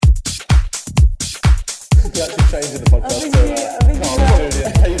We're actually changing the podcast to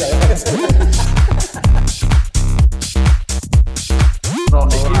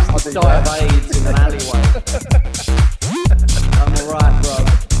Used to die of AIDS in an alleyway. I'm alright, bro.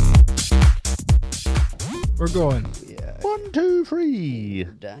 We're going. Yeah. 1, 2, 3.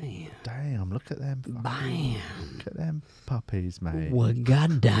 Damn. Look at them. Bam. Look at them puppies, mate. Well,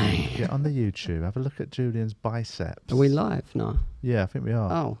 goddamn. Get on the YouTube. Have a look at Julian's biceps. Are we live? No. Yeah, I think we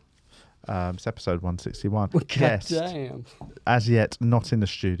are. Oh. It's episode 161. Well, Guest, goddamn. as yet not in the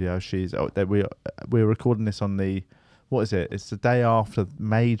studio. We're recording this on the, what is it? It's the day after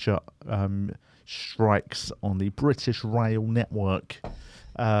major strikes on the British Rail network.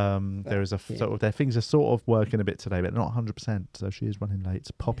 There is things are sort of working a bit today, but not 100%. So she is running late.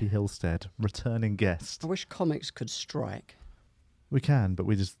 It's Poppy Hillstead, returning guest. I wish comics could strike. We can, but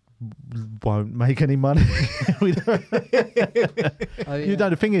we just won't make any money. We don't. Oh, yeah. You know,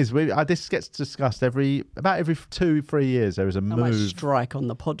 the thing is, this gets discussed about every 2-3 years. There is a I might move. strike on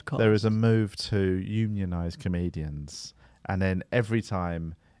the podcast. There is a move to unionize comedians, and then every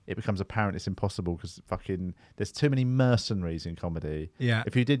time it becomes apparent it's impossible because there's too many mercenaries in comedy. Yeah.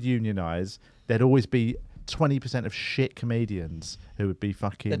 If you did unionize, there'd always be 20% of shit comedians who would be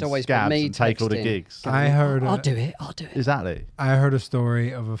fucking There'd always be scabs me and take all the texting. gigs. I heard. I'll do it. Exactly. I heard a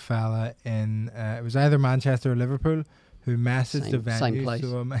story of a fella in it was either Manchester or Liverpool who messaged a Same venue. place.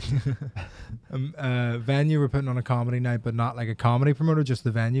 So venue were putting on a comedy night, but not like a comedy promoter, just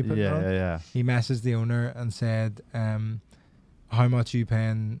the venue putting it on. Yeah. He messaged the owner and said, "How much are you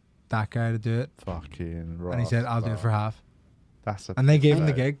paying that guy to do it?" Fucking right. And he said, "I'll do it for half." And they gave him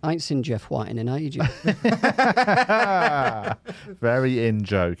the gig. I ain't seen Jeff White in ages. Very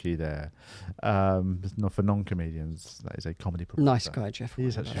in-jokey there. Not for non-comedians. That is a comedy promoter. Nice guy, Jeff White. He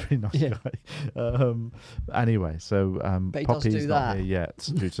is actually a really nice Yeah. guy. Anyway, so But he does Poppy's do not that. here yet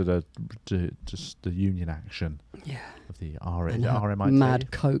due to just the union action Yeah. of the And her RMIT. mad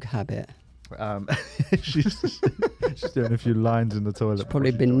coke habit. She's doing a few lines in the toilet. It's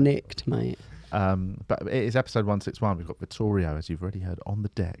probably been nicked, mate. But it is episode 161. We've got Vittorio, as you've already heard, on the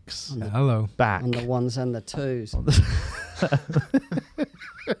decks. Hello. Back. On the ones and the twos.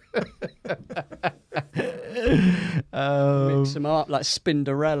 Mix them up like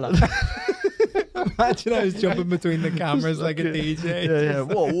Spinderella. Imagine I was jumping between the cameras like a DJ. Yeah.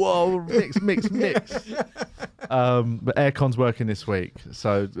 Whoa, mix. But aircon's working this week,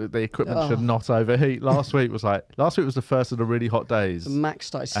 so the equipment should not overheat. Last week was the first of the really hot days, The Mac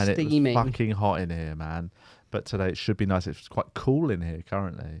started and steaming. it was fucking hot in here, man. But today it should be nice. It's quite cool in here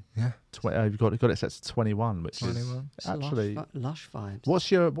currently. Yeah. You've got it set to 21, which 21. is actually. lush vibes.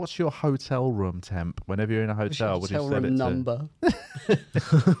 What's your hotel room temp? Whenever you're in a hotel, what do you hotel set room it number?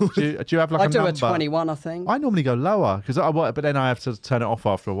 to? Do you have like I a do number? a 21, I think. I normally go lower but then I have to turn it off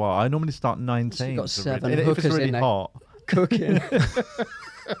after a while. I normally start 19. got to 7 if it's hookers really in there. hot. Cooking.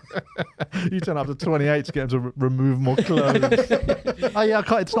 You turn up to 28 to get them to remove more clothes. Oh yeah,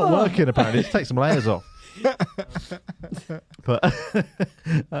 it's not working apparently. Just take some layers off. But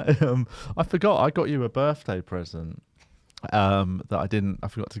I forgot. I got you a birthday present that I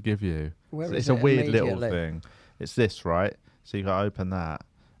forgot to give you. Where It's is a it weird little immediately? thing. It's this, right? So you got to open that.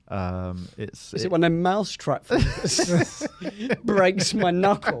 Is it one of them mousetrap things? Breaks my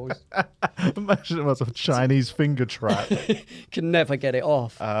knuckles. Imagine it was a Chinese finger trap. Can never get it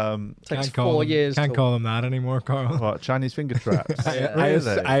off. Takes 4 years. Can't call them that anymore, Carl. What, Chinese finger traps?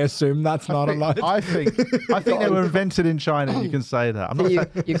 I assume that's not allowed. I think they were invented in China. You can say that. I'm not saying,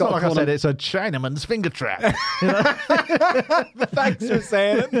 it's not like I said it's a Chinaman's finger trap. Thanks for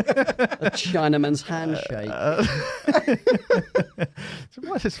saying it. A Chinaman's handshake.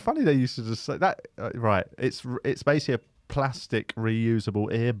 It's funny they used to just say that. Right, it's basically a plastic reusable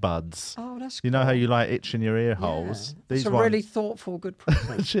earbuds. Oh, that's You know how you like itch in your ear holes? Yeah. It's a ones- really thoughtful, good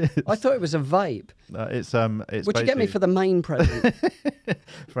present. Cheers. I thought it was a vape. It's Would you get me basically- for the main present?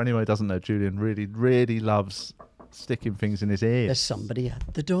 For anyone who doesn't know, Julian really loves sticking things in his ears. There's somebody at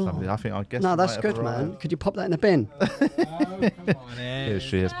the door. I guess. No, it that's might good, have man. arrived. Could you pop that in the bin? Oh, come on, Here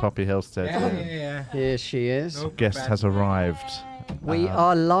she is, Poppy Hillstead. Yeah. Here she is. Guest has arrived. We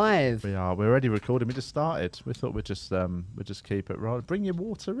are live. We are. We're already recording. We just started. We thought we'd just keep it rolling. Bring your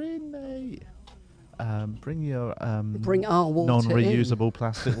water in, mate. Bring your Bring our water non-reusable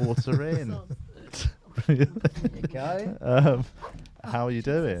plastic water in. There you go. How are you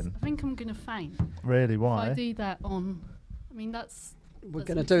doing? I think I'm going to faint. Really? If Why? I do that on, I mean, that's We're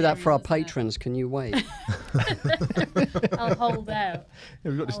going to do that for our patrons. Can you wait? I'll hold out. Yeah,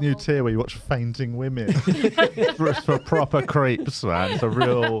 we've got this new tier where you watch fainting women. It's for proper creeps, man. It's a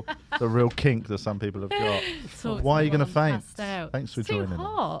real kink that some people have got. Why are you going to faint? Thanks for joining.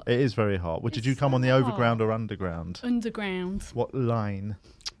 Hot. It is very hot. Did you come on the overground or underground? Underground. What line?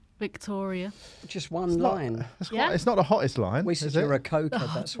 Victoria. Just one line. It's not the hottest line. We said you're a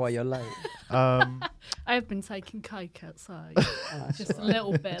cokehead, that's why you're late. I have been taking coke outside. Just a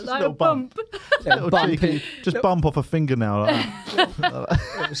little bit, like a little bump. Little bumpy. Just bump off a fingernail. Little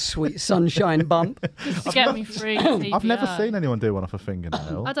sweet sunshine bump. Just to get me free. TPI. I've never seen anyone do one off a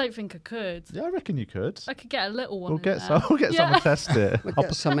fingernail. I don't think I could. Yeah, I reckon you could. I could get a little one. We'll get some and test it. We'll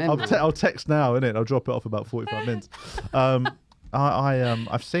get some in. I'll text now, innit? I'll drop it off about 45 minutes.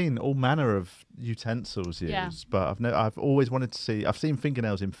 I've seen all manner of utensils used, but I've always wanted to see. I've seen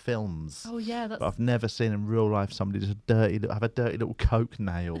fingernails in films. Oh yeah, but I've never seen in real life somebody just have a dirty little coke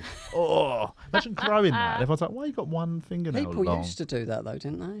nail. Oh, imagine growing that. Everyone's like, "Why you got one fingernail People long?" used to do that though,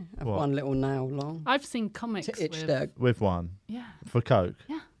 didn't they? Have What? one little nail long. I've seen comics To itch with, their... With one. Yeah. For coke.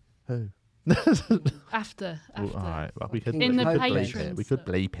 Yeah. Who? After. All right, well, we could In the bleep patrons it. We could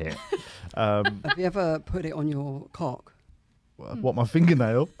bleep it. Have you ever put it on your cock? What, my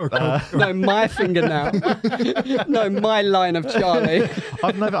fingernail? No, my fingernail. No, my line of Charlie.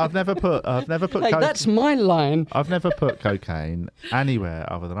 I've never put Hey, coke. that's my line. I've never put cocaine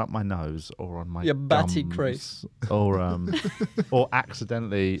anywhere other than up my nose or on my Your batty gums, crease. or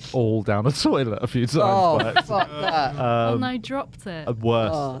accidentally all down a toilet a few times. Oh, But, fuck that. Oh no, dropped it.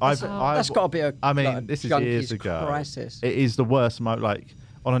 worse. Oh, That's got to be a. I mean, like, this is junkie's years ago. Crisis. It is the worst. Like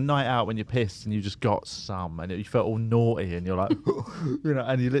on a night out when you're pissed and you just got some and you felt all naughty and you're like,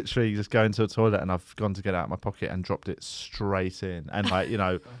 and you literally just go into a toilet and I've gone to get it out of my pocket and dropped it straight in and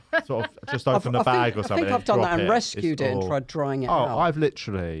sort of just open the bag or something. I think I've done that and rescued it and tried drying it out. I've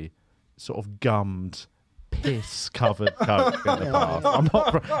literally sort of gummed piss-covered coke in the past. I'm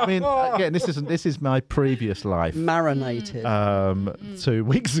not. I mean, again, this is my previous life. Marinated. 2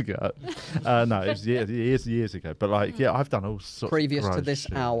 weeks ago. No, it was years ago. But I've done all sorts. Previous of to this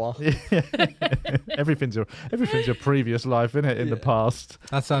shit. hour. everything's your previous life, isn't it? In the past.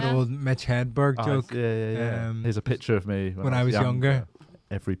 That's that old Mitch Hedberg joke. Yeah. Here's a picture of me when I was younger.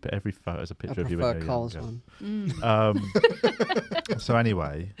 Every photo is a picture of you. I prefer Carl's one. So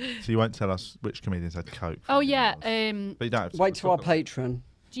anyway, so you won't tell us which comedians had coke. Oh yeah. But you don't have to Wait till our patron.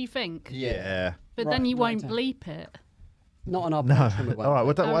 Do you think? Yeah. But Right, then you right won't down. bleep it. Not on our No. patron. we won't. All right.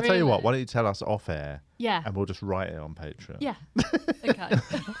 Well, Oh, I'll tell you what. really? Why don't you tell us off air? Yeah. And we'll just write it on Patreon. Yeah. Okay.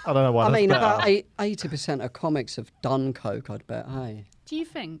 I don't know why. I that's mean, better. about 80% of comics have done coke, I'd bet. Hey, Do you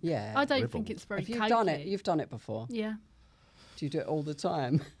think? Yeah. I don't Ribble. think it's very have you cokey. done it? You've done it before. Yeah. Do you do it all the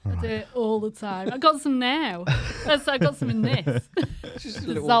time? I do it all the time. I got some now. I got some in this. Just a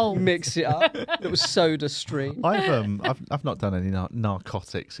little Dissolve. mix it up. Little soda stream. I've not done any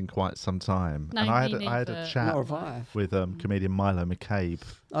narcotics in quite some time, No, and me I had a neither. chat Nor have I. with comedian Milo McCabe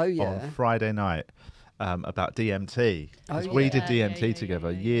Oh yeah. on Friday night about DMT. 'Cause Oh, we yeah. did DMT Yeah, yeah,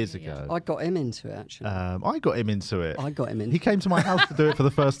 together yeah, years yeah, yeah. ago. I got him into it actually. I got him into it. I got him into He came to my house to do it for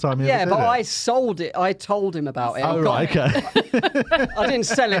the first time. He Yeah, ever but did I it. sold it. I told him about it. Oh right, okay. I didn't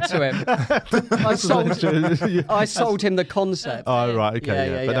sell it to him. I sold him the concept. Oh right,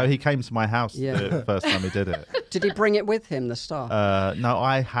 okay, Yeah, But no, yeah. he came to my house Yeah. to do it the first time he did it. Did he bring it with him, the stuff? No,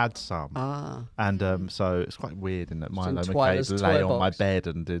 I had some, Ah. and so it's quite weird in that Milo Twyla's McCabe toy lay on my box. bed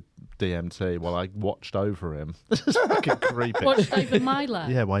and did DMT while I watched over him. It's fucking creepy. Watched over Milo.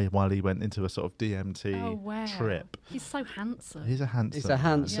 Yeah, while he went into a sort of DMT Oh wow. trip. He's so handsome. He's a handsome. He's a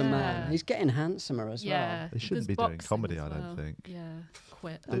handsome Yeah. man. He's getting handsomer as Yeah. He shouldn't does be doing boxing comedy, as I don't well. think. Yeah.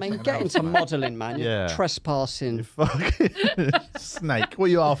 Quit. well. I mean, something get else, into mate. modelling, man. You're Yeah. trespassing. You fucking snake. What are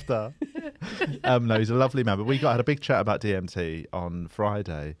you after? No, he's a lovely man. But we had a big chat about DMT on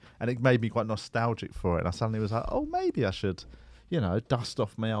Friday, and it made me quite nostalgic for it. And I suddenly was like, oh, maybe I should, dust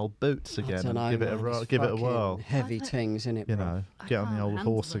off my old boots I again don't and know, give it a man. whirl. It's Give it a fucking whirl. Heavy things, innit? You bro? know, I get on the can't old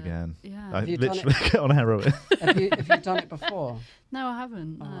handle horse it. again. Yeah. I Have you done literally get on heroin. Have you done it before? No, I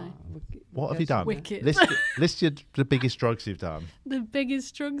haven't. No. What have you done? Wicked. List the biggest drugs you've done. The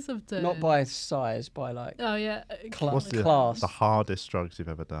biggest drugs I've done. Not by size, by like Oh yeah. What's class. the hardest drugs you've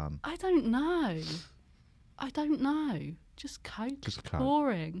ever done? I don't know. Do Just coke. Just coke.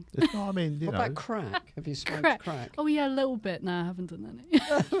 Boring. It's not, I mean, you What know. about crack? Have you smoked Crack. crack? Oh yeah, a little bit. No, I haven't done any.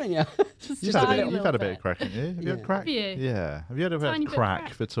 I mean, yeah. Just You've a had, tiny you've little had a bit of crack, haven't you? Have you Yeah. had crack? Have you? Yeah. Have you had a bit Tiny of bit of crack,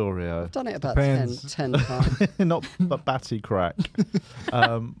 crack. Vittorio? I've done it about Depends. 10 times. Not but batty crack.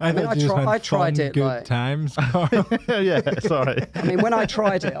 I mean, thought I you just tri- meant I tried fun, it, good like- times. Yeah, sorry. I mean, when I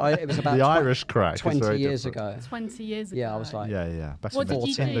tried it, it was about The Irish crack. is 20 very years different. ago. 20 years ago. Yeah, I was like, Yeah. Back What in did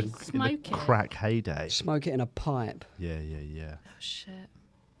you the, in do? the, in the Smoke it? crack heyday. smoke it in a pipe Yeah. Oh shit.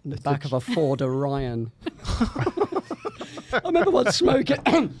 in the back of a Ford Orion. I remember once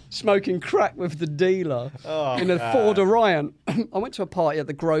smoking crack with the dealer in a Ford Orion. I went to a party at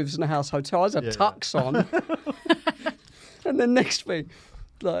the Grosvenor House Hotel. I had a tux on. And then next thing,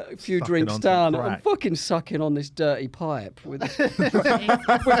 like a few Sucking drinks on some down, I'm crack. fucking sucking on this dirty pipe with Jesus. with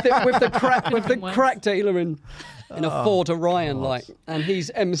the Worse. crack dealer in a Ford Orion, like, and he's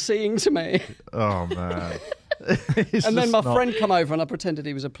emceeing to me. Oh man. And then my friend come over and I pretended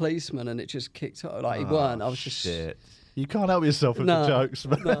he was a policeman and it just kicked out like he weren't. I was just Shit. You can't help yourself with No, the jokes.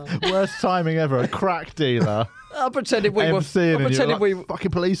 But no. Worst timing ever. A crack dealer. I pretended we were MCing and you're like, we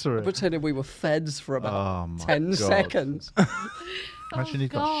fucking police are in. pretended we were feds for about Oh my 10 God. seconds. Imagine he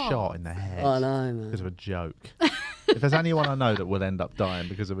got God. shot in the head I know, man. because of a joke. If there's anyone I know that will end up dying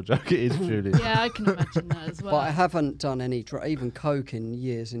because of a joke, it is Julian. Yeah, I can imagine that as well. But I haven't done any even coke in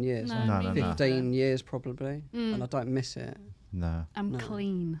years and years. No, No, me no, no. neither. 15 years probably, and I don't miss it. No. I'm No.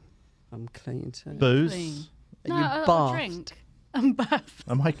 clean. I'm clean too. Clean. Booze? Are No, you I bathed? drink. I'm bathed.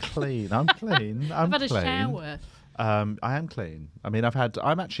 Am I clean? I'm clean. I'm I've had a clean. shower. I am clean. I mean,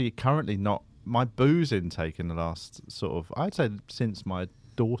 I'm actually currently not, my booze intake in the last sort of, I'd say since my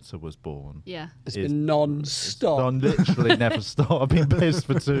daughter was born. Yeah. It's is- been non-stop. I literally never stopped. I've been pissed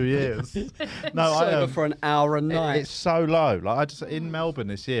for 2 years. No, Sober for an hour a night. it's so low. Like I just in Melbourne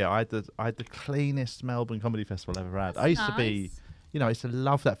this year, I had the cleanest Melbourne Comedy Festival I've ever had. I used to be, nice. I used to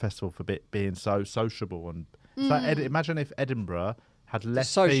love that festival for being so sociable and it's like imagine if Edinburgh had less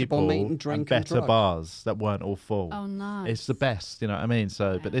sociable people meat and drink and better drug. bars that weren't all full. Oh, nice. It's the best, you know what I mean?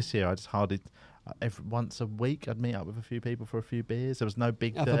 So, but Yeah. this year I just hardly. Once a week, I'd meet up with a few people for a few beers. There was no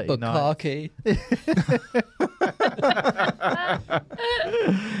big Have a dirty night. bukkake.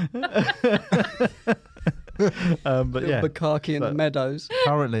 But yeah, Bukkake in the so- meadows.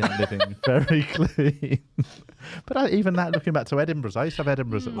 currently I'm living very clean. But even that, looking back to Edinburgh's, I used to have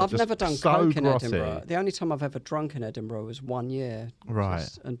Edinburgh's that were I've just never done so coke in grotty. Edinburgh. The only time I've ever drunk in Edinburgh was 1 year. Right.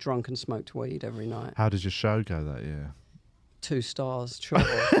 And drunk and smoked weed every night. How did your show go that year? 2 stars, sure.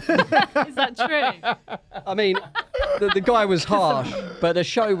 Is that true? I mean, the guy was harsh, but the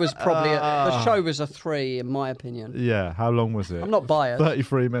show was probably the show was a 3 in my opinion. Yeah, how long was it? I'm not biased.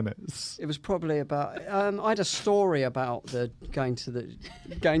 33 minutes. It was probably about. I had a story about the going to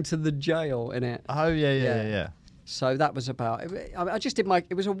the jail in it. Oh Yeah. yeah. So that was about. I just did my.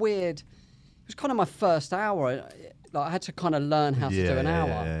 It was a weird. It was kind of my first hour. Like I had to kind of learn how to do an hour.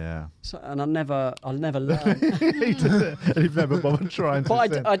 Yeah. So, and I'll never learn. You've never bothered trying to.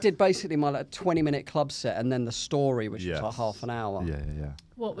 But I did basically my 20-minute club set and then the story, which was like Yes. half an hour. Yeah.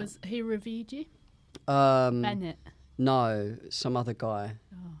 What was he reviewed you? Mm. Bennett. No, some other guy.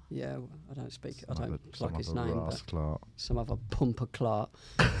 Oh. Yeah, I don't speak. I Some don't other- plug some his other name. Ross But Clark. some other Pumper Clark.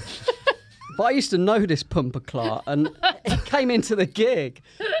 But I used to know this Pumper Clark, and he came into the gig,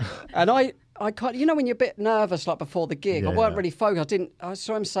 and I kind of, when you're a bit nervous like before the gig, I weren't Yeah. really focused. I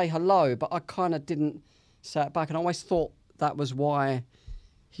saw him say hello, but I kind of didn't say it back, and I always thought that was why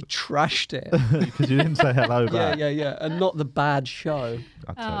he trashed it. Because you didn't say hello back. yeah, and not the bad show.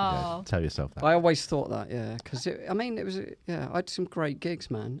 I'll tell yourself that. I always thought that, yeah, because it was, I had some great gigs,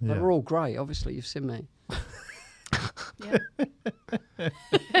 man. They Yeah. were all great. Obviously, you've seen me. Yeah.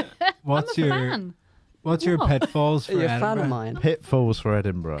 What's I'm a your fan. What's your What? pitfalls Are for you a fan of Edinburgh? mine? Pitfalls for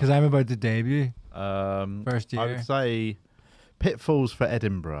Edinburgh. Because I'm about to debut. First I year. would say pitfalls for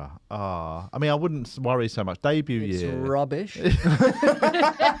Edinburgh. I mean, I wouldn't worry so much. Debut It's year. rubbish.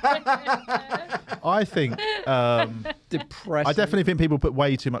 I think. Depressing. I definitely think people put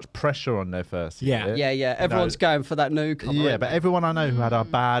way too much pressure on their first Yeah. year. Yeah. Everyone's going for that newcomer. Yeah, aren't but they? everyone I know who had a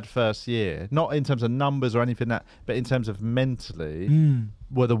bad first year, not in terms of numbers or anything but in terms of mentally,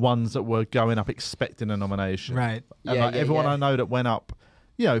 were the ones that were going up expecting a nomination. Right. And Yeah, like yeah, everyone yeah. I know that went up,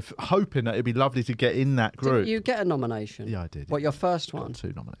 hoping that it'd be lovely to get in that group. Didn't you get a nomination? Yeah, I did. What, your first Got one?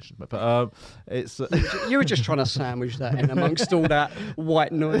 2 nominations, but it's You were just trying to sandwich that in amongst all that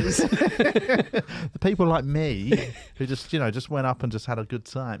white noise. the people like me who just went up and just had a good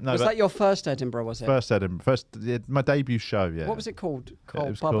time. No, Was but that your first Edinburgh, was it? first Edinburgh, my debut show. Yeah, What was it called? It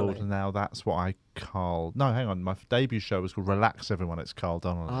was Bubbly. called. Now that's what I Carl. No, hang on. My debut show was called Relax Everyone. It's Carl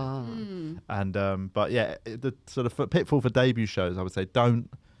Donnelly. And but yeah, the sort of pitfall for debut shows, I would say, don't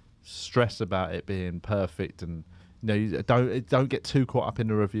stress about it being perfect, and you don't get too caught up in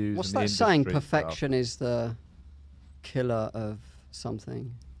the reviews. What's and the that saying? industry Perfection is the killer of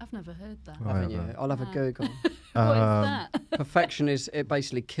something. I've never heard that. Oh, Haven't yeah. you? I'll have a Google. What is that? Perfection is it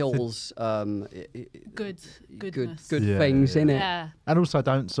basically kills Goodness. good Yeah, things yeah. in it. Yeah. And also,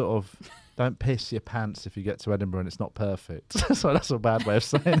 don't piss your pants if you get to Edinburgh and it's not perfect. So that's a bad way of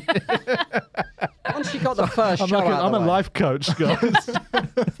saying it. Once you got the first I'm, show like out I'm of a the way. life coach, guys.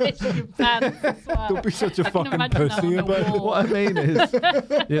 Piss your pants as well. Don't be such a I can fucking imagine that pussy on the about it. wall. What I mean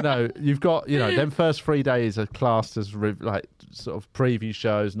is, you've got, them first 3 days are classed as like sort of preview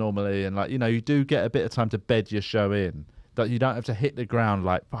shows normally, and like, you do get a bit of time to bed your show in. That you don't have to hit the ground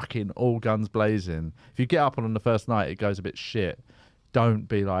like fucking all guns blazing. If you get up on the first night, it goes a bit shit. Don't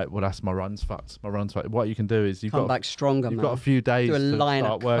be like, well, that's my run's fucked. My run's fucked. What you can do is you've Come got back stronger, You've man. got a few days Do a to line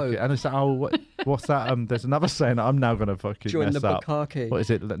start of working, coke. and it's like, what's that? There's another saying that I'm now going to fucking Join mess the up. bukkake. What is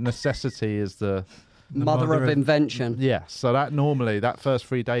it? Necessity is the Mother of invention. yeah. So that normally that first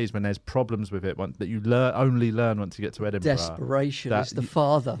 3 days when there's problems with it, that you only learn once you get to Edinburgh. Desperation that is the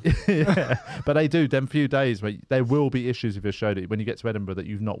father. Yeah, but they do them few days where there will be issues with your show that when you get to Edinburgh that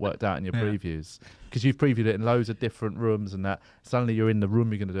you've not worked out in your previews, because you've previewed it in loads of different rooms, and that suddenly you're in the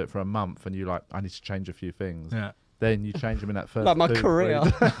room, you're going to do it for a month, and you're like, I need to change a few things. Yeah. Then you change them in that first. Like my 2, 3 career.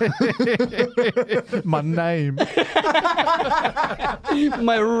 days. My name.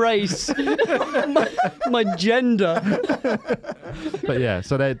 My race. my gender. But yeah,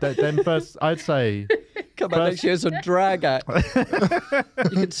 so then first, I'd say, Come on, next year's a drag act.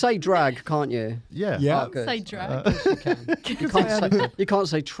 You can say drag, can't you? yeah. Yeah. Oh, good. Say drag. You can't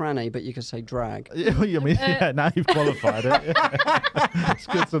say tranny, but you can say drag. I mean, now you've qualified it. It's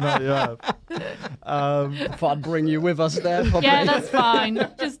good to know you have. If I'd bring you with us there, probably. Yeah, that's fine.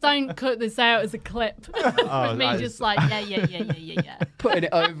 Just don't cut this out as a clip. With me that just is- like, yeah. Putting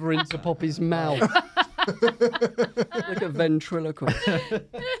it over into Poppy's mouth. Like a ventriloquist.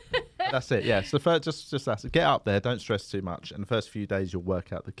 That's it. Yeah. So first, just that's it. Get up there. Don't stress too much. And the first few days, you'll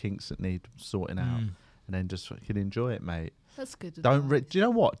work out the kinks that need sorting out, and then just fucking enjoy it, mate. That's good. as Don't well. do you know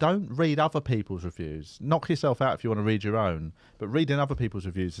what? Don't read other people's reviews. Knock yourself out if you want to read your own. But reading other people's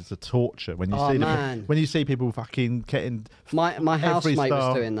reviews is a torture. When you Oh, see man. when you see people fucking getting My every housemate was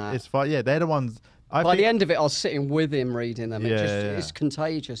star, doing that. It's fine. Yeah, they're the ones. By the end of it, I was sitting with him reading them. Yeah, It's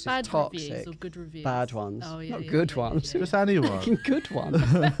contagious. Bad It's toxic. reviews or good reviews? Bad ones. Oh, yeah, Not yeah, good yeah, ones. yeah, just anyone. Fucking good ones.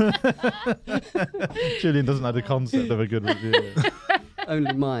 Julian doesn't know the concept of a good review.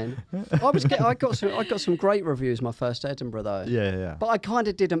 Only mine. I got some great reviews my first Edinburgh though. Yeah. But I kind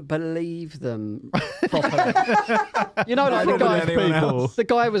of didn't believe them properly. You know, like Probably the anyone guy. else. The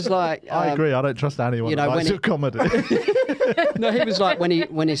guy was like, I agree. I don't trust anyone. you know, that when likes he- your comedy. No, he was like when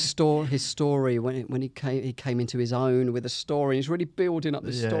his story when he came into his own with a story. He's really building up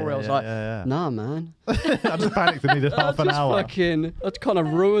the story. I was like, nah, man. I just panicked and needed half an hour. I'd kind of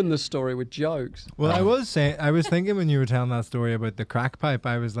ruined the story with jokes. Well, I was thinking when you were telling that story about the crack pipe,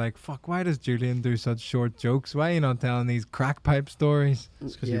 I was like, fuck, why does Julian do such short jokes? Why are you not telling these crack pipe stories?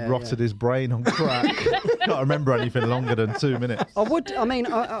 It's because he rotted his brain on crack. Can't remember anything longer than 2 minutes. I would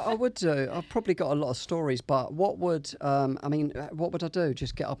do. I've probably got a lot of stories, but what would I do?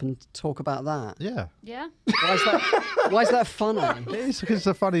 Just get up and talk about that? Yeah. Yeah. Why is that funny? It's because it's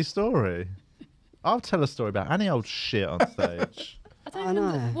a funny story. I'll tell a story about any old shit on stage. I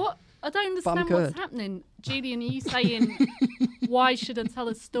know. What? I don't But I'm understand what's good. happening. Julian, are you saying, why should I tell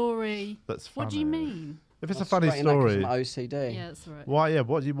a story? That's funny. What do you mean? If it's a funny Straighten that 'cause story, I'm OCD. Yeah, that's all right. why? Yeah.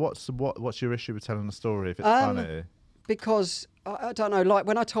 What's your issue with telling a story if it's Um, funny? Because I don't know, like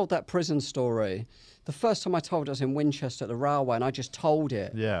when I told that prison story, the first time I told it I was in Winchester at the railway, and I just told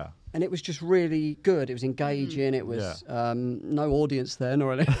it, Yeah. and it was just really good. It was engaging. It was no audience then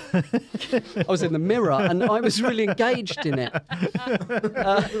or anything. I was in the mirror, and I was really engaged in it.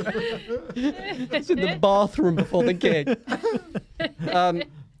 I was in the bathroom before the gig.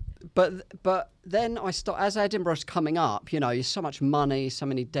 But then as Edinburgh's coming up, you know, there's so much money, so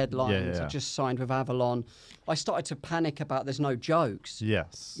many deadlines. Yeah. I just signed with Avalon. I started to panic about there's no jokes.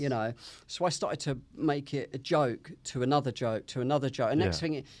 Yes. You know, so I started to make it a joke to another joke to another joke. And next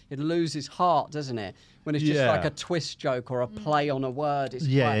thing, it loses heart, doesn't it? When it's just Yeah. like a twist joke or a play on a word. It's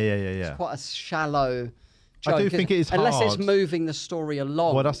Yeah. It's quite a shallow joke. I do think it is unless hard. it's moving the story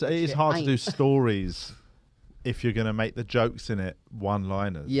along. Well, it which is hard to do ain't. stories if you're going to make the jokes in it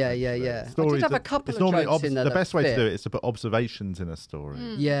one-liners. Yeah. actually. I did Stories have a that- couple it's of normally jokes in there The that best way to fit. do it is to put observations in a story.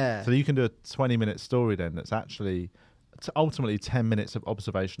 Yeah. So you can do a 20-minute story then that's actually ultimately 10 minutes of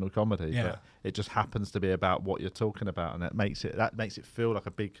observational comedy, Yeah. but it just happens to be about what you're talking about, and that makes it feel like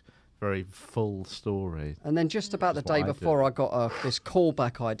a big, very full story. And then just about the That's what day I do. before, I got this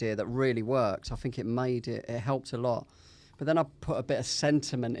callback idea that really worked. I think it helped a lot. But then I put a bit of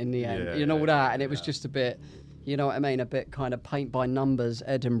sentiment in the end, Yeah, all that, and it was just a bit, you know what I mean, a bit kind of paint by numbers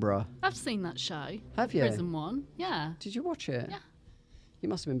Edinburgh. I've seen that show. Have you? Prison One. Yeah. Did you watch it? Yeah. You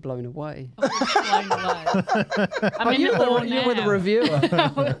must have been blown away. I was blown away. I'm in you it all were the now. reviewer.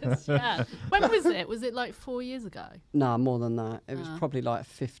 Yeah. When was it? Was it like 4 years ago? No, more than that. It was probably like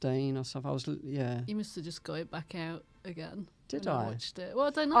 15 or something. You must have just got it back out again. Did when I? watched it. Well,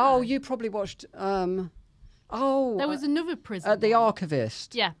 I don't know. Oh, you probably watched. There was another prison. The one.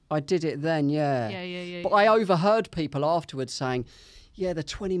 Archivist. Yeah. I did it then. Yeah. Yeah. But I overheard people afterwards saying, "Yeah, the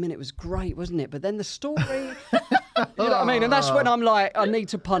 20-minute was great, wasn't it? But then the story." You know what I mean? And that's when I'm like, I need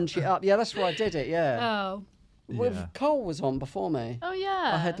to punch it up. Yeah, that's where I did it. Yeah. Oh. Yeah. Cole was on before me. Oh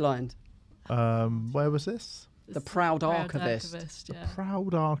yeah. I headlined Where was this? The Proud Archivist. Yeah.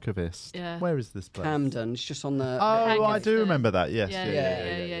 Proud Archivist. Yeah. Where is this place? Camden. It's just on the. Oh, I do Haggard. remember that. Yes. Yeah.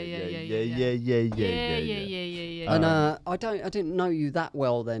 Yeah. And I didn't know you that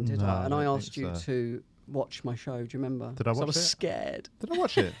well then, did No, I? And I I don't asked think you so. to watch my show. Do you remember? Did I 'Cause watch I was it? scared. Did I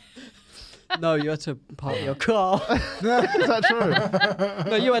watch it? No, you had to park your car. Is that true?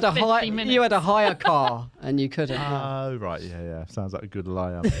 No, you had a 50 minutes. you had a hire car, and you couldn't. yeah. Oh, right. Yeah. Sounds like a good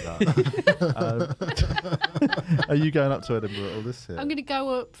lie after that. Are you going up to Edinburgh all this year? I'm going to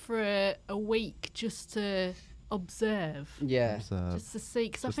go up for a week just to observe. Yeah. Just to see,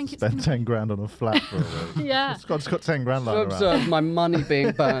 because I think to it's spend gonna... 10 grand on a flat for a week. Yeah. Just got 10 grand To lying around. observe my money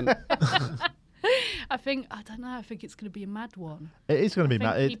being burnt. I don't know, I think it's going to be a mad one. It is going to be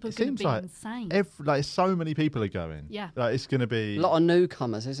I think mad. people It are going seems to be like insane. so many people are going. Yeah. Like it's going to be. A lot of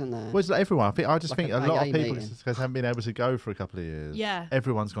newcomers, isn't there? Well, it's like everyone. I just Like think a a lot of AA people meeting. because haven't been able to go for a couple of years. Yeah.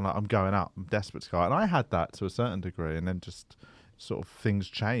 Everyone's gone like, I'm going up. I'm desperate to go. And I had that to a certain degree, and then just sort of things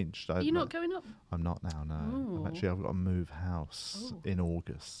changed. Are you not going up? I'm not now. No. Ooh. I've got to move house Ooh. in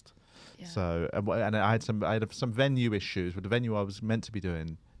August. Yeah. So and I had some venue issues with the venue I was meant to be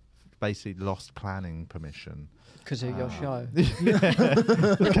doing. Basically lost planning permission. Because of your show.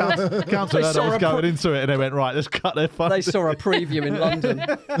 The council They heard saw I was a going into it and they went, right, let's cut their funding. They saw a preview in London.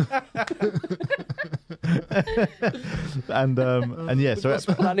 and yeah, so What's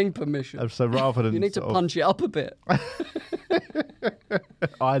planning permission? so rather than You need to sort of- punch it up a bit.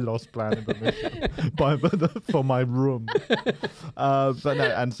 I lost planning permission for my room. But no,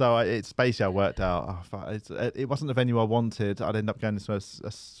 and so it's basically I worked out. Oh, fuck, it wasn't the venue I wanted. I'd end up going to a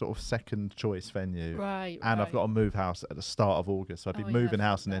sort of second choice venue. Right. And I've got to move house at the start of August. So I'd be Oh, yeah, moving I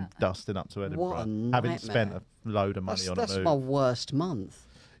house and forgot then that. dusting up to Edinburgh, What a having spent nightmare. a load of money on That's a move. my worst month.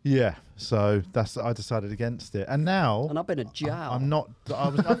 Yeah, so I decided against it, and now And I've been a jail. I'm not. I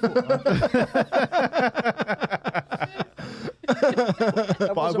was. I thought, That but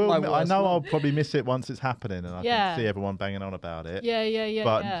I wasn't my will. I worst know I'll month. probably miss it once it's happening, and I Yeah. can see everyone banging on about it. Yeah.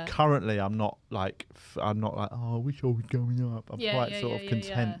 But currently, I'm not like. Oh, I wish I was going up. I'm Yeah, quite yeah, sort yeah, of yeah,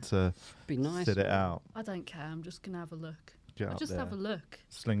 content to Be nice. sit it out, I don't care. I'm just going to have a look. get I'll up just there, have a look.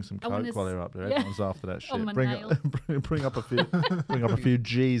 sling some I wanna coke while you're up there. yeah. Everyone's after that shit. On my Bring nail. bring up a few, bring up a few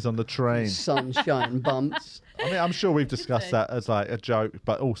G's on the train. Sunshine bumps. I mean, I'm sure we've discussed be. that as like a joke,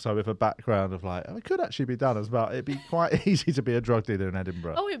 but also with a background of like, it could actually be done as well. It'd be quite easy to be a drug dealer in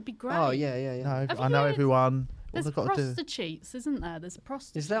Edinburgh. Oh, it'd be great. Oh, yeah. No, Have I you know heard- everyone. All There's they've got to do. prostitutes, isn't there? There's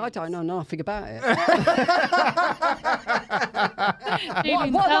prostitutes. Is there? I don't know nothing about it.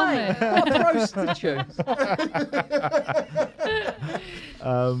 Julian, what tell are me. they? What prostitutes?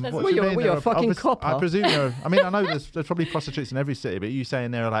 That's- What Were do you- mean? were you a There are fucking obvious- copper? I presume there are. I mean, I know there's probably prostitutes in every city, but you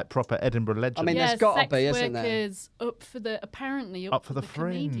saying there are like proper Edinburgh legends. I mean, yeah, there's gotta sex be, isn't there? workers apparently up Up for the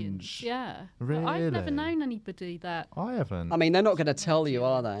comedians. fringe. Yeah. But I've never Really? known anybody that. I haven't. I mean, they're not going to tell you,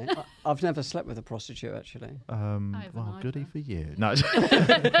 are they? I've never slept with a prostitute, actually. I haven't well, either. goody for you. No,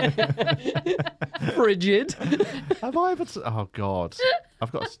 Frigid. have I ever? Oh God,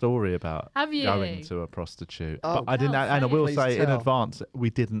 I've got a story about Have you? going to a prostitute, Oh, but I didn't. tell, And I say will it. say Please in tell. advance, we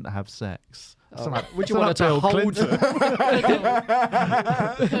didn't have sex. Oh. So Would you want her to Bill hold? Clinton.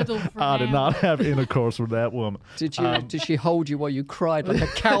 Cuddle for I did now. not have intercourse with that woman. Did she hold you while you cried like a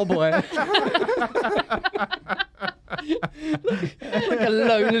cowboy? Like a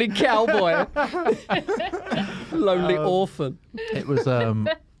lonely cowboy. Lonely orphan. It was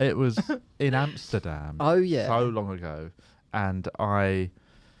in Amsterdam. Oh, yeah. So long ago, and I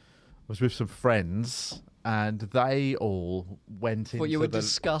was with some friends, and they all went Thought into you were the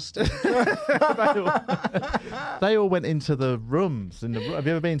disgusted. they all went into the rooms in the. Have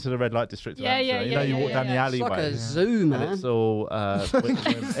you ever been to the red light district? of Yeah, Amsterdam? yeah, You know, you yeah, walk yeah, down the yeah. It's alleyway. like a zoo, and man. it's all.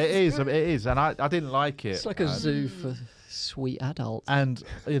 It is, and I didn't like it. It's like a zoo for sweet adults. And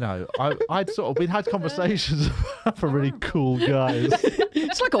we'd had conversations for really cool guys.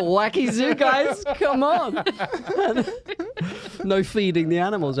 It's like a wacky zoo, guys. Come on. No feeding the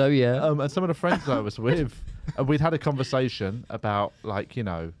animals. Oh yeah. And some of the friends I was with, we'd had a conversation about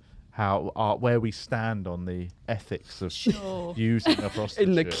how where we stand on the ethics of Sure. using a prostitute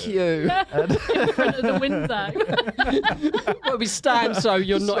In the queue. In front of the window. Where we stand so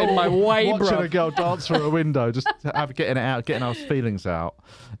you're not in my way, watching bro. a girl dance through a window, just getting our feelings out,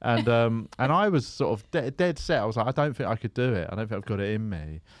 and I was sort of dead set. I was like, I don't think I could do it. I don't think I've got it in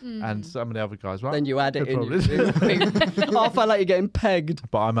me. And some of the other guys, well, Then you add it could in. probably- Half I like you getting pegged.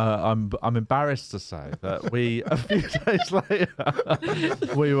 But I'm embarrassed to say that a few days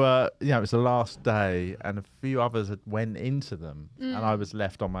later we were, it was the last day, and a few others had went into them, and I was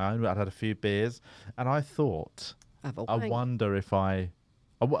left on my own. I'd had a few beers, and I thought, I wonder if why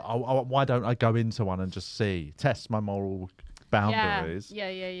don't I go into one and just test my moral boundaries? Yeah.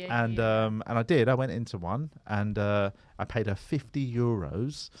 And I did. I went into one, and I paid her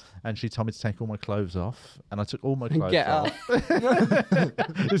 €50, and she told me to take all my clothes off, and I took all my clothes Get off.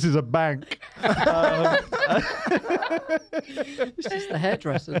 out. This is a bank. It's just the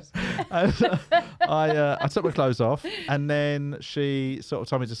hairdressers. And, I took my clothes off, and then she sort of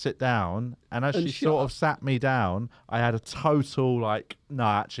told me to sit down, and as And she shut sort up. of sat me down, I had a total no,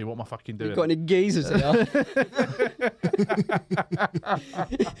 actually, what am I fucking doing? You got any geezers here?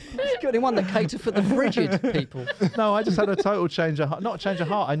 You got anyone that cater for the frigid people? No, I just had a total change of heart. Not a change of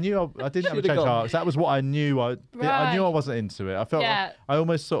heart. I knew I didn't have a Should've change of gone. heart. So that was what I knew. I knew I Right. wasn't into it. I felt Yeah. like I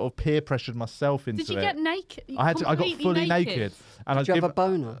almost sort of peer pressured myself into it. Did you get naked? I got Completely fully naked. And Did you have a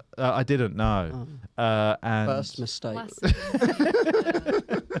boner? I didn't know. And First mistake. Classic.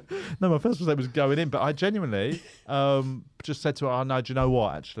 no, my first mistake was going in, but I genuinely just said to her, "Oh no, do you know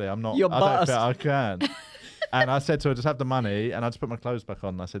what? Actually, I'm not. You're I don't buzzed. think I can." And I said to her, "Just have the money," and I just put my clothes back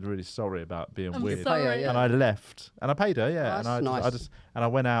on. And I said, "Really sorry about being I'm weird." sorry. Yeah. And I left, and I paid her, yeah. Oh, and that's I nice. just and I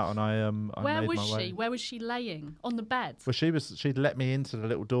went out, and I Where made was my she? way. Where was she laying? On the bed? Well, she'd let me into the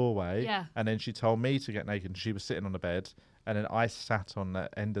little doorway, Yeah. and then she told me to get naked, and she was sitting on the bed, and then I sat on the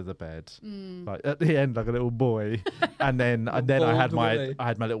end of the bed, like at the end, like a little boy, and then I had bored, really.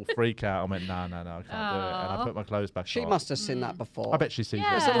 my little freak out. I went, no, I can't do it, and I Aw. put my clothes back She on. must have seen that before. I bet she sees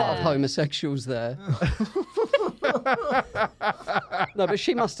Yeah. it. There's a lot of Yeah. homosexuals there. No, but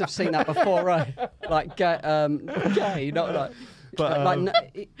she must have seen that before, right? Like gay, not like. But, like no,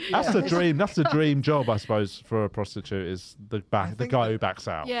 That's the dream. That's the dream job, I suppose, for a prostitute is the guy who backs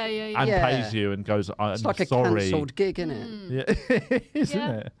out. Yeah. And Yeah. pays you and goes, I'm It's like a sorry. cancelled gig, isn't it? Yeah, isn't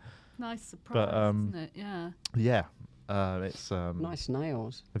Yeah. it? Nice surprise, isn't it? Yeah. Yeah. It's Nice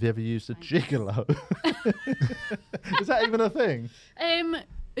nails. Have you ever used a gigolo? Is that even a thing?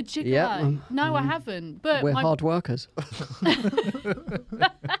 A gigolo? Yeah, No, I haven't. But We're my, hard workers.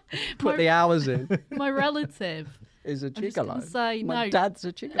 Put the hours in. my relative. Is a I'm just gonna gigolo. say My no. dad's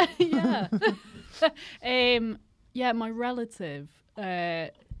a gigolo. yeah. Yeah, my relative.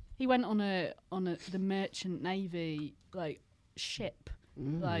 He went on the merchant navy ship,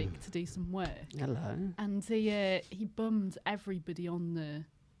 to do some work, Hello. and he bummed everybody on the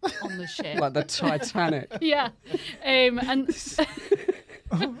ship. Like the Titanic. Yeah, and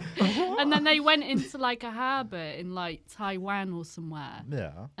and then they went into like a harbour in like Taiwan or somewhere,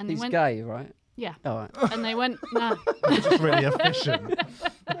 Yeah. and they He's went, gay, right? yeah, All right. and they went, nah, Just really efficient.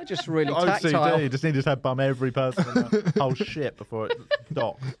 They're just really tactile. OCD. Just needed to bum every person on the whole ship before it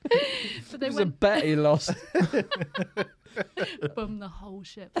docked. but they It was a went bet he lost. bum the whole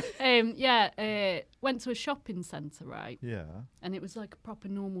ship. Went to a shopping centre, right? Yeah. And it was like a proper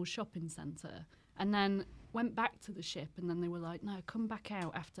normal shopping centre. And then went back to the ship, and then they were like, no, come back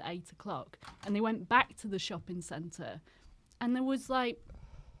out after 8 o'clock. And they went back to the shopping centre, and there was like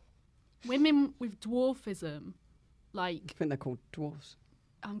women with dwarfism, I think they're called dwarfs.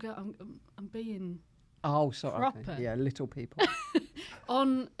 I'm being Oh, sorry. Proper. Okay. Yeah, little people.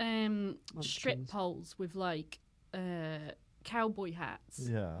 on strip Munchkins. poles with like cowboy hats.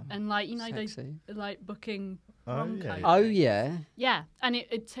 Yeah. And like, you know, Sexy. they like booking Oh, Bronco. yeah. Oh, yeah. Yeah, and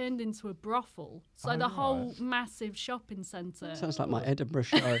it turned into a brothel. So Oh, the whole right. massive shopping centre. Sounds like my Edinburgh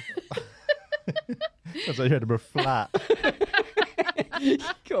show. Sounds like you had a flat.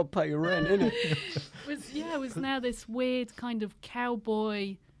 Gotta pay your rent, innit? was now this weird kind of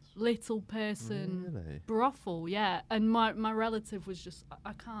cowboy little person Really? brothel. Yeah, and my relative was just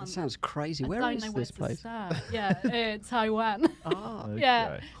I can't. That sounds crazy. I Where don't is know this where to place? start. Yeah, Taiwan. Oh,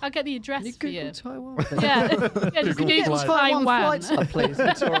 Yeah, Okay. I'll get the address can you for you. Google Taiwan? Yeah, yeah, just Google Google Taiwan Taiwan. flights up, please,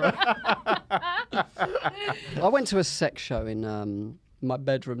 Victoria. I went to a sex show in my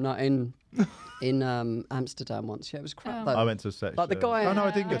bedroom, not in Amsterdam once. Yeah, it was crap. Oh. I went to a sex Like the show. guy, Oh no,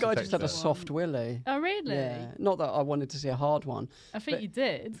 I didn't the go to guy a just sex had a show. soft willy. Oh, really? Yeah, not that I wanted to see a hard one, I think you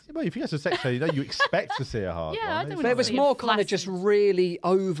did. Well, if you go to a sex show, you know you expect to see a hard Yeah, I one. don't but wanna it was see a more kind of just flaccid- really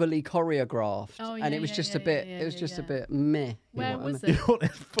overly choreographed, Oh, and yeah, it was yeah, just yeah, a bit. yeah, It was yeah, just a yeah. bit meh. you Where know what I was mean? it? You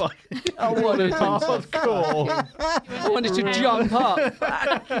wanted fucking I wanted to hardcore. I wanted to jump up.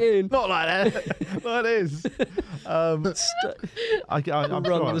 Fucking Not like that. Like this. I'm Run sure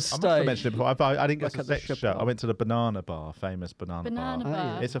the I must have stage. mentioned it before. I didn't go Like to a at the sex shop show. I bar. went to the Banana Bar, famous Banana Banana Bar. bar.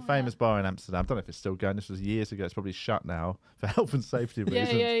 yeah. It's a famous bar in Amsterdam. I don't know if it's still going. This was years ago. It's probably shut now for health and safety Yeah,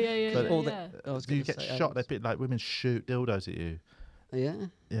 reasons. yeah. But all the- yeah. I was Do you gonna get say shot? AIDS. They bit like women shoot dildos at you. Yeah.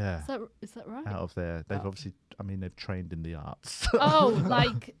 Yeah. Is that right? Out of there. They've Oh. obviously. I mean, they've trained in the arts. Oh,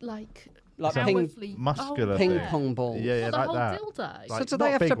 like Like powerfully muscular ping thing. pong balls. Yeah, yeah, the like whole that. dildo. Like, do they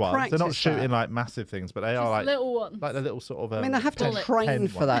not have big to ones. They're not practice shooting that? like massive things, but they Just are like little ones. like the little sort of. I mean, they have to Bullet. train pen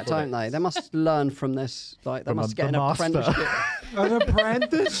for that, ones. don't they? They must learn from this. Like, they From must a- get an the master. apprenticeship. An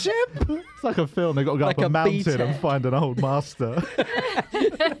apprenticeship? It's like a film. They've got to go Like up a a mountain and B-Tech. find an old master.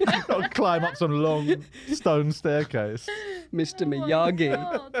 Got to climb up some long stone staircase. Mr. Oh my Miyagi.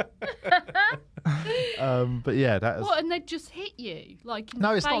 God. But yeah, that is. What? And they'd just hit you like in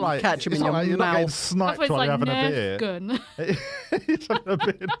No, the it's not face? like Catch 'em it's in not your like you're not getting mouth. I sniped thought it was while you're like having a Nerf beer. gun. You're trying to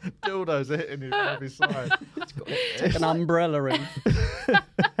be dildos are hitting you from every side. Take an umbrella in.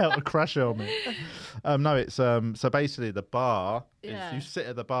 Out a crash helmet. No, it's so basically the bar is Yeah. you sit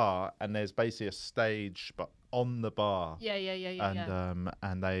at the bar and there's basically a stage, but on the bar. Yeah.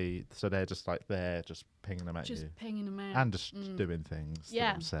 And they're just like there, just pinging them at Just you, pinging them out. and just doing things to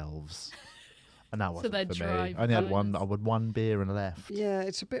Yeah. themselves. And that wasn't they'd for me. drive I only had boats. I had one beer and left. Yeah,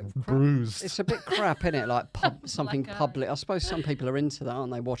 it's a bit crap. Bruised. It's a bit crap, isn't it? Like something Black eye. public. I suppose some people are into that,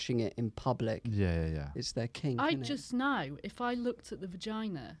 aren't they? Watching it in public. Yeah. It's their kink. I innit? just know if I looked at the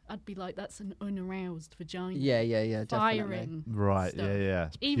vagina, I'd be like, "That's an unaroused vagina." Yeah, definitely. firing. Right. stuff. Yeah.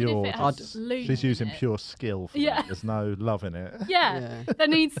 It's Even pure. if it has lube She's in using it. pure skill for Yeah. that. There's no love in it. Yeah. Yeah. There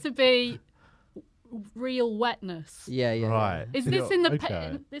needs to be real wetness. Yeah. Right. Is this in the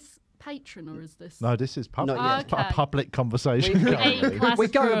Okay. this patron or is this? No, this is public. Not yet. It's a Okay. public conversation. We- currently. A-class We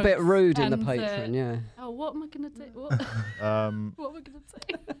go a bit drugs rude in the and, patron, yeah. Oh, what am I gonna do? What? Um, What am I gonna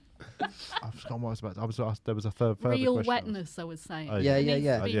say? I've forgotten what I was about. I was asked. There was a further Real question. wetness, I was saying. Oh, Yeah, It yeah, needs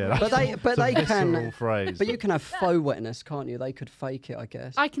yeah. to be Yeah, real. But they It's a can. visceral phrase. But you can have faux wetness, can't you? They could fake it, I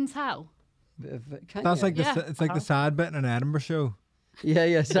guess. I can tell. Can That's you? like Yeah. it's like the sad bit in an Edinburgh show. Yeah,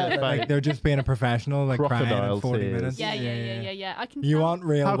 exactly. Like they're just being a professional, like crying Crocodile in 40 tears. minutes. Yeah. I can You tell. want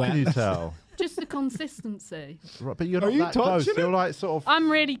real How can you wetness. tell? Just the consistency. Right, but you're Are not you that close. touching You're like sort of.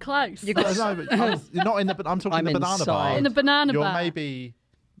 I'm really close. You got- No, but you're not in the. I'm talking I'm the banana bar. inside. In the banana You're bar. maybe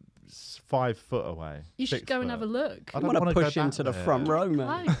 5 foot away. You should 6 go and foot. have a look. I I don't want to wanna go push back into the there. front row,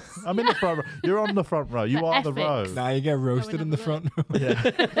 man. Close. I'm in the front row. You're on the front row. You are the row. ethics. Nah, you get roasted in the have a front row.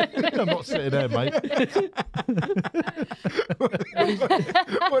 Yeah. I'm not sitting there, mate.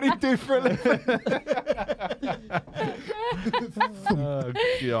 What do you do for a living? Oh,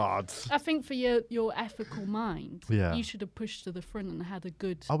 God. I think for your ethical mind, Yeah. you should have pushed to the front and had a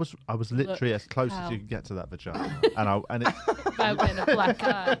good I was literally Look as close how- as you could get to that vagina, and it's, about getting a black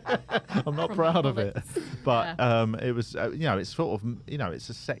eye. I'm not from proud the of it, bullets. but it was it's sort of it's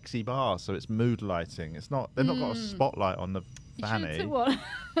a sexy bar, so it's mood lighting. It's not they've not got a spotlight on the You should fanny. have one.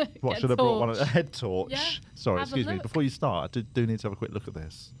 What Get should have brought one? A torch. head torch. Yeah, Sorry, have a excuse me. look. Before you start, I do need to have a quick look at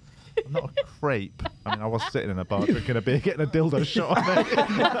this. I'm not a creep. I mean, I was sitting in a bar drinking a beer, getting a dildo shot on me.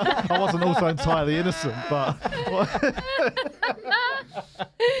 I wasn't also entirely innocent, but.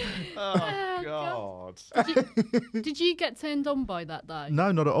 Oh, God. Did you get turned on by that though?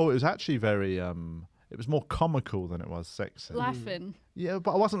 No, not at all. It was actually very. It was more comical than it was sexy. Laughing. Yeah,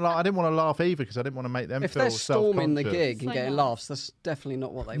 but I wasn't. I didn't want to laugh either because I didn't want to make them If feel they're storming the self-conscious. gig and Say getting no. laughs, that's definitely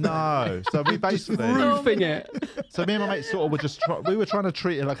not what they want. No, so we basically. Roofing it, So me and my mate sort of were just. We were trying to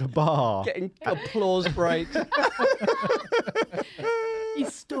treat it like a bar. getting applause breaks.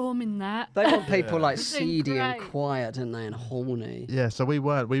 He's storming that. They want people like Doing seedy and great. quiet, don't they, and horny. Yeah, so we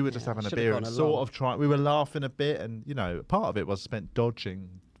weren't. We were just having a should've beer gone and along. sort of trying. We were laughing a bit, and part of it was spent dodging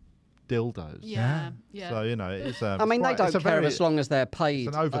dildos. Yeah. So it's. I mean, they don't care as long as they're paid.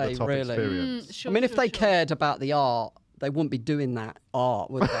 It's an over-the-top really. experience. Sure, I mean, if sure, they sure. cared about the art, they wouldn't be doing that art,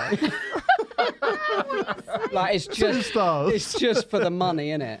 would they? Like it's just stars. it's just for the money,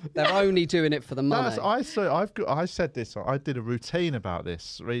 innit? They're only doing it for the money. I said this. I did a routine about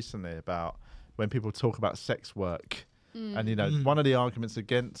this recently about when people talk about sex work, and you know, one of the arguments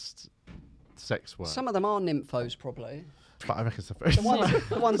against sex work. Some of them are nymphos, probably. But I reckon it's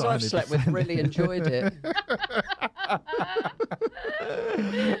The ones I've slept with really enjoyed it.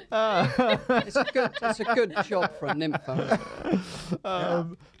 It's a good job for a nympho.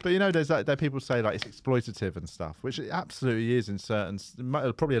 But you know, there's that people say like it's exploitative and stuff, which it absolutely is in certain,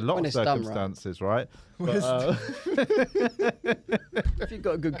 probably a lot When of it's done circumstances, right? But, If you've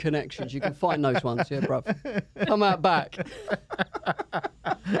got good connections, you can find those ones, yeah, bruv. Come out back.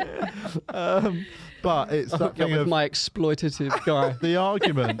 but it's that Get thing with of my exploitative guy. the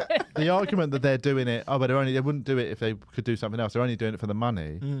argument that they're doing it. Oh, but they wouldn't do it if they could do something else. They're only doing it for the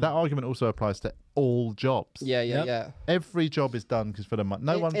money. That argument also applies to all jobs. Yeah. Every job is done because for the money.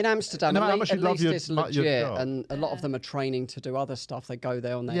 No one In Amsterdam, no matter how at much you least love your- it's your legit, job. and a lot of them are training to do other stuff. They go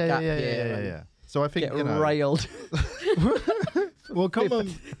there on their gap year and yeah. So I think get you know, railed. Well,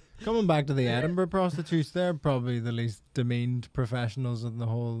 coming back to the Edinburgh prostitutes, they're probably the least demeaned professionals in the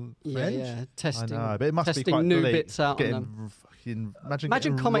whole fringe. Yeah, I testing. know, but it must be testing quite new bleak bits out on getting them. Imagine Imagine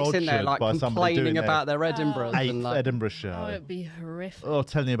getting comics in there rogered like by somebody complaining doing about their Edinburgh their and eighth like, Edinburgh show. Oh, it'd be horrific. Oh,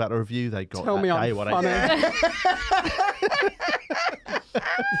 telling you about the review they got. tell that me day, I'm what funny.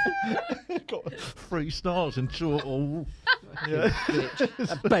 they got 3 stars and short. Oh, yeah.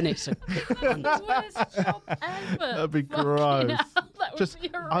 Bitch. Bennett's a cunt. The worst job ever. That'd be Fucking gross. hell, that would Just be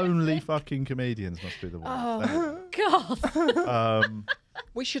horrific. only fucking comedians must be the ones. Oh, God.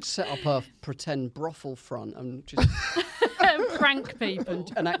 We should set up a pretend brothel front and just Prank people.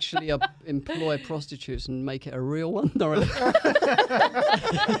 and actually employ prostitutes and make it a real one.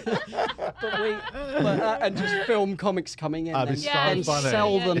 And just film comics coming in That'd and, be so and funny.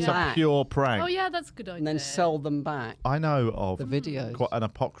 sell them It's a back. pure prank. Oh, yeah, that's a good idea. And then sell them back. I know of The videos. quite an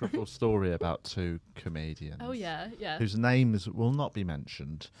apocryphal story about 2 comedians. Oh, yeah. Whose names will not be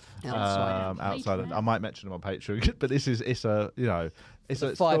mentioned Outside of I might mention them on Patreon, but it's a it's a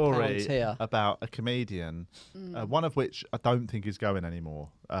 £5 story tier. about a comedian, one of which I don't think is going anymore.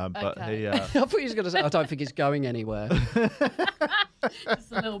 But Okay. he I thought he was going to say, I don't think he's going anywhere.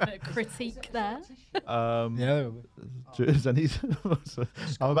 Just a little bit of critique there. Yeah. and he's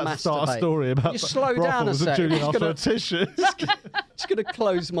I'm about to start a masturbate. story about You slow down a brothels and sec. Julian Just after gonna- a tissue. Just going to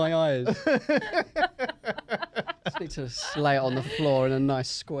close my eyes. Just need to lay it on the floor in a nice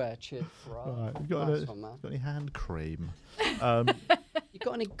square. Cheers, bro. Right, you got, Nice one, man. got any hand cream? You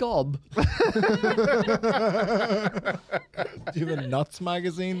got any gob? Do you have a Nuts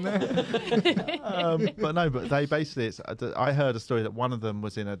magazine there? But they basically, I heard a story that one of them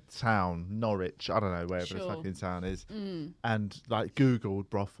was in a town, Norwich, I don't know, wherever the Sure. fucking town is, and like Googled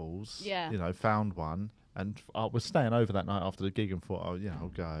brothels, Yeah. you know, found one, and I was staying over that night after the gig and thought, oh, yeah, I'll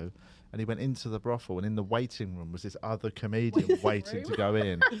go. And he went into the brothel, and in the waiting room was this other comedian waiting to go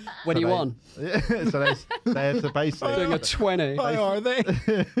in. When So you they- on? Yeah, so they had to basically. Doing a 20. Why are they?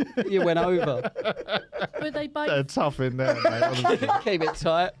 You went over. Were they They're both, tough in there, mate. honestly. Keep it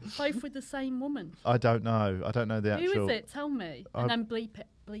tight. both with the same woman? I don't know. I don't know the actual. Who is it? Tell me. And then bleep it.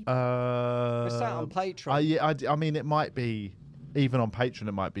 Bleep it. We're sat on Patreon. I mean, it might be, even on Patreon,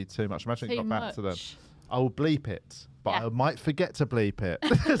 it might be too much. Imagine it Too got back to them. much. I will bleep it, but Yeah. I might forget to bleep it.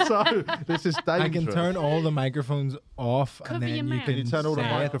 So this is dangerous. I can turn all the microphones off Cover and then your you mouth. can Can you turn all the say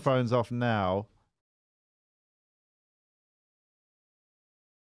it. microphones off now?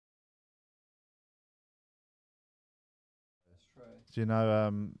 Do you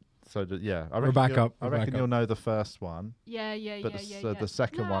know? Yeah, I reckon back you'll- up, I we're reckon back you'll up. know the first one, Yeah, but yeah. the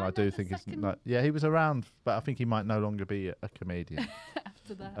second No, one I I know do the think is second no, yeah, he was around, but I think he might no longer be a comedian.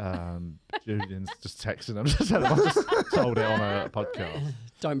 After that. Julian's just texting him. Just said, I just told it on a podcast.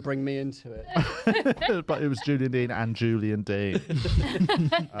 Don't bring me into it. But it was Julian Dean and Julian Dean.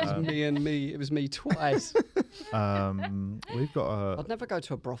 It was me and me. It was me twice. We've got a. I'd never go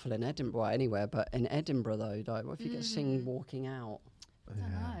to a brothel in Edinburgh, anywhere, but in Edinburgh though, like, what if you get seen walking out? I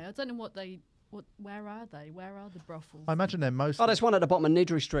don't know. I don't know what they. Where are they? Where are the brothels? I imagine they're most. Oh, there's one at the bottom of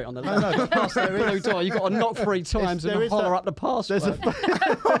Nidri Street on the left. Past the blue door. You've got to knock 3 times there and is holler a- up the password. There's a.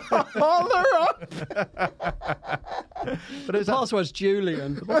 Holler up! But The password's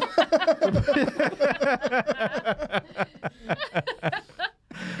Julian.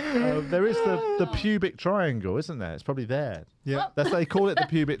 there is the pubic triangle, isn't there? It's probably there. Yeah. They call it the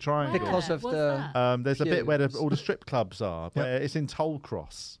pubic triangle. Because of What's the- that? There's a bit where Pubes. all the strip clubs are, where it's in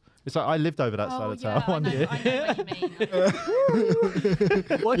Tollcross. It's like I lived over that side of town one year. I know what you mean.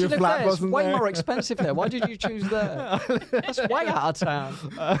 Why did you live flat there? It's wasn't way there. more expensive there. Why did you choose there? That's way out of town.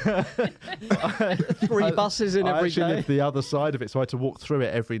 3 buses in I every actually day. lived the other side of it, so I had to walk through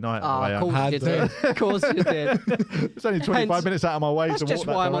it every night. on the way Of home. course you did. Of course you did. It's only 25 Hence- minutes out of my way That's to just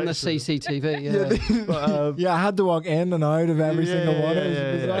walk why that I'm on the direction. CCTV. Yeah. But, Yeah, I had to walk in and out of every Yeah, single one. yeah, It was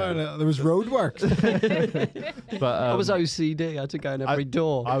yeah, bizarre. yeah. There was roadworks. but I was OCD. I had to go in every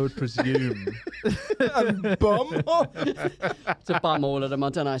door I would presume. Bum. to bum all of them. I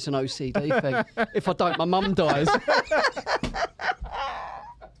don't know. It's an OCD thing. If I don't, my mum dies.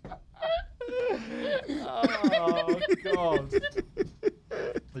 Oh God.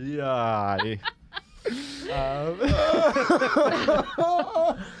 Yeah.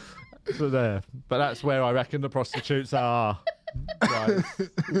 So there, but that's where I reckon the prostitutes are. Guys.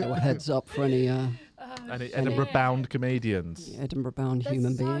 Little heads up for any And Edinburgh bound comedians. Edinburgh bound There's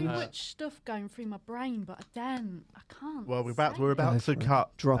human so beings. much stuff going through my brain, but I can't. Well, we're say about Go to for it.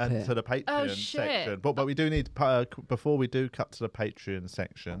 cut Drop it. to the Patreon Oh, shit. section, but we do need before we do cut to the Patreon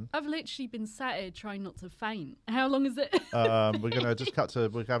section. I've literally been sat here trying not to faint. How long is it? We're gonna just cut to.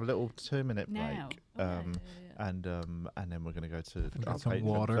 We'll have a little 2-minute Now. break, Okay, and then we're gonna go to our some Patreon.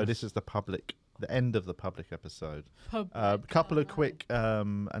 water. So this is the end of the public episode. Public. Couple of quick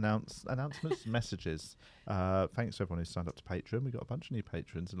announcements, messages. Thanks to everyone who signed up to Patreon. We got a bunch of new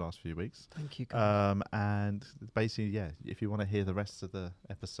patrons in the last few weeks. Thank you, guys. And basically, yeah, if you want to hear the rest of the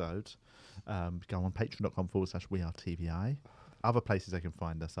episode, go on patreon.com/weareTVI. Other places they can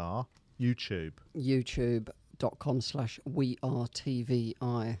find us are YouTube.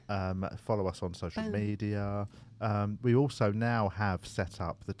 YouTube.com/wearetvi. Follow us on social Boom. media. We also now have set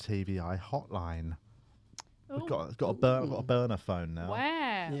up the TVI hotline. We've got a burner phone now.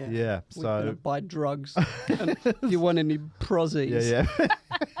 Where? Yeah, We're gonna so buy drugs. And if you want any prozzies, yeah.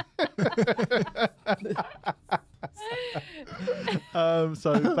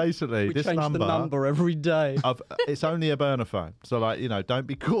 So basically, we this change the number every day. it's only a burner phone, so don't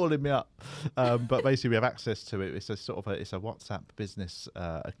be calling me up. But basically, we have access to it. It's a sort of it's a WhatsApp business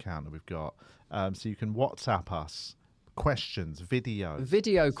account that we've got, so you can WhatsApp us questions,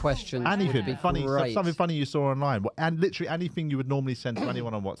 Video questions. anything would be funny, great. something funny you saw online, and literally anything you would normally send to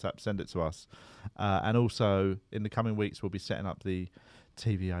anyone on WhatsApp, send it to us. And also, in the coming weeks, we'll be setting up the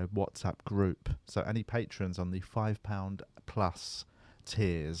TVO WhatsApp group. So any patrons on the £5 plus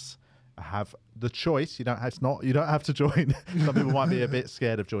tiers have the choice. You don't have to join. Some people might be a bit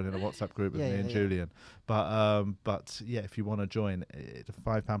scared of joining a WhatsApp group with me and Julian, but yeah, if you want to join, the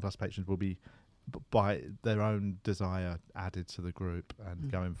 £5 plus patrons will be by their own desire added to the group, and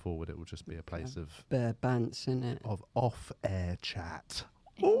going forward it will just be a place of Bare bants, in it. off-air chat.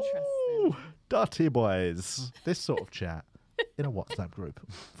 Interesting. Ooh, dirty boys. This sort of chat in a WhatsApp group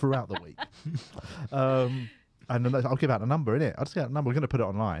throughout the week. And then I'll give out a number, innit? I'll just get a number. We're going to put it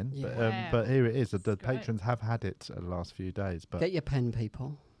online. Yeah. But here it is. The That's great. patrons have had it the last few days. But Get your pen,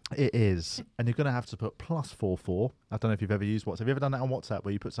 people. it is. And you're going to have to put +44. I don't know if you've ever used WhatsApp. Have you ever done that on WhatsApp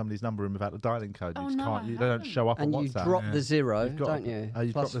where you put somebody's number in without the dialing code? Oh, You just no, can't. I They don't haven't. show up And on you WhatsApp. drop Yeah. the zero, You've got- don't you?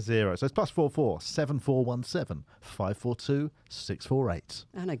 You've got Plus- the zero. So it's +44 7417 542 648.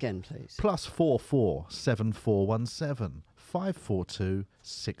 And again, please. +44 7417 542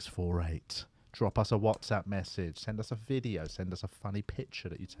 648. Drop us a WhatsApp message. Send us a video. Send us a funny picture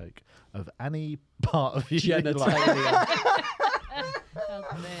that you take of any part of you. Genitalia. Oh,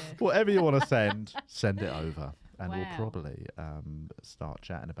 dear. Whatever you want to send it over. And we'll Wow. probably start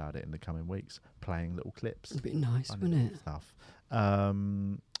chatting about it in the coming weeks, playing little clips. It'd be nice, Funny wouldn't little it? Stuff.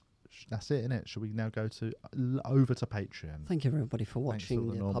 That's it, innit? Should we now go to over to Patreon? Thank you, everybody, for Thanks to watching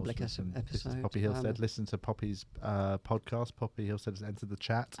the the normals public listening. This is episode. Poppy Hillstead. Listen to Poppy's podcast. Poppy Hillstead has entered the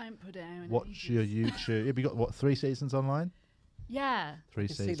chat. I haven't put it out. in Watch ages. your YouTube. Have you got, what, 3 seasons online? Yeah. 3 You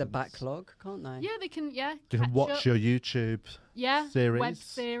can seasons. see the backlog, can't they? Yeah, they can. Yeah. You can catch watch up. your YouTube web series.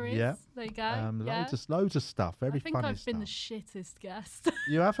 series. Yeah. There you go. Yeah. Loads of stuff. Very I think funny I've stuff. been the shittest guest.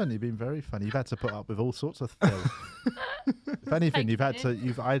 You haven't. You've been very funny. You've had to put up with all sorts of filth. If anything, Thank you've had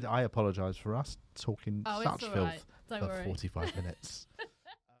you. to. I apologise for us talking Oh, such it's all filth right. Don't for worry. 45 minutes.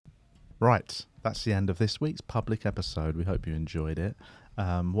 Right, that's the end of this week's public episode. We hope you enjoyed it.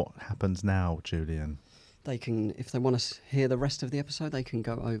 What happens now, Julian? They can, if they want to hear the rest of the episode, they can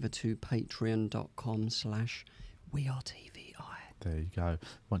go over to patreon.com/wearetvi. There you go.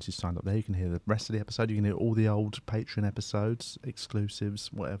 Once you signed up there, you can hear the rest of the episode. You can hear all the old Patreon episodes,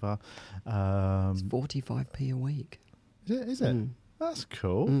 exclusives, whatever. It's 45p a week. Is it? Mm. That's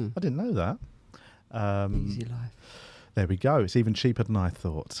cool. Mm. I didn't know that. Easy life. There we go. It's even cheaper than I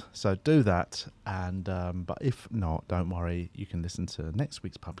thought. So do that. And but if not, don't worry. You can listen to next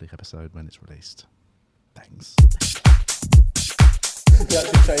week's public episode when it's released. Thanks. You're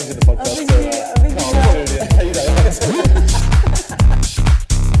actually changing the podcast.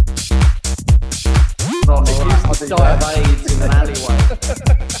 Not, it used to die of